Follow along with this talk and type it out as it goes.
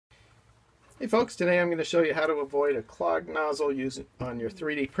Hey folks, today I'm going to show you how to avoid a clogged nozzle on your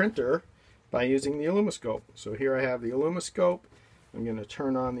 3D printer by using the Illumiscope. So here I have the Illumiscope. I'm going to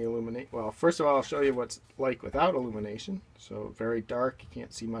turn on the illuminate. Well, first of all, I'll show you what's like without illumination. So very dark, you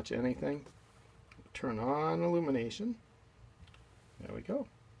can't see much anything. Turn on illumination. There we go.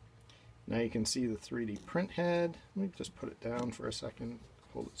 Now you can see the 3D print head. Let me just put it down for a second,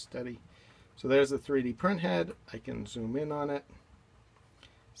 hold it steady. So there's the 3D print head. I can zoom in on it.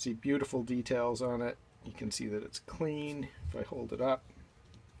 See beautiful details on it. You can see that it's clean. If I hold it up,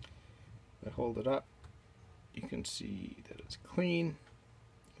 you can see that it's clean.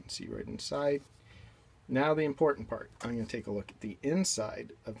 You can see right inside. Now the important part. I'm going to take a look at the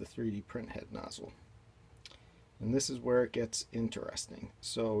inside of the 3D print head nozzle. And this is where it gets interesting.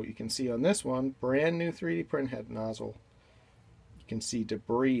 So you can see on this one, brand new 3D print head nozzle, you can see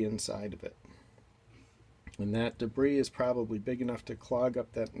debris inside of it. And that debris is probably big enough to clog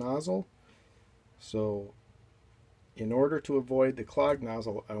up that nozzle. So in order to avoid the clogged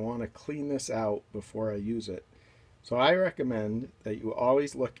nozzle, I want to clean this out before I use it. So I recommend that you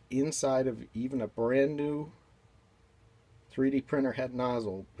always look inside of even a brand new 3D printer head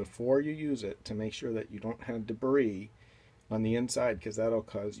nozzle before you use it to make sure that you don't have debris on the inside, because that'll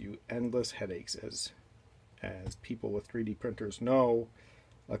cause you endless headaches. As people with 3D printers know,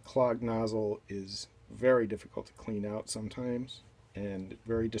 a clogged nozzle is very difficult to clean out sometimes and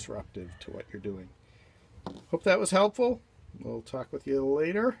very disruptive to what you're doing. Hope that was helpful. We'll talk with you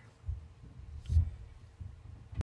later.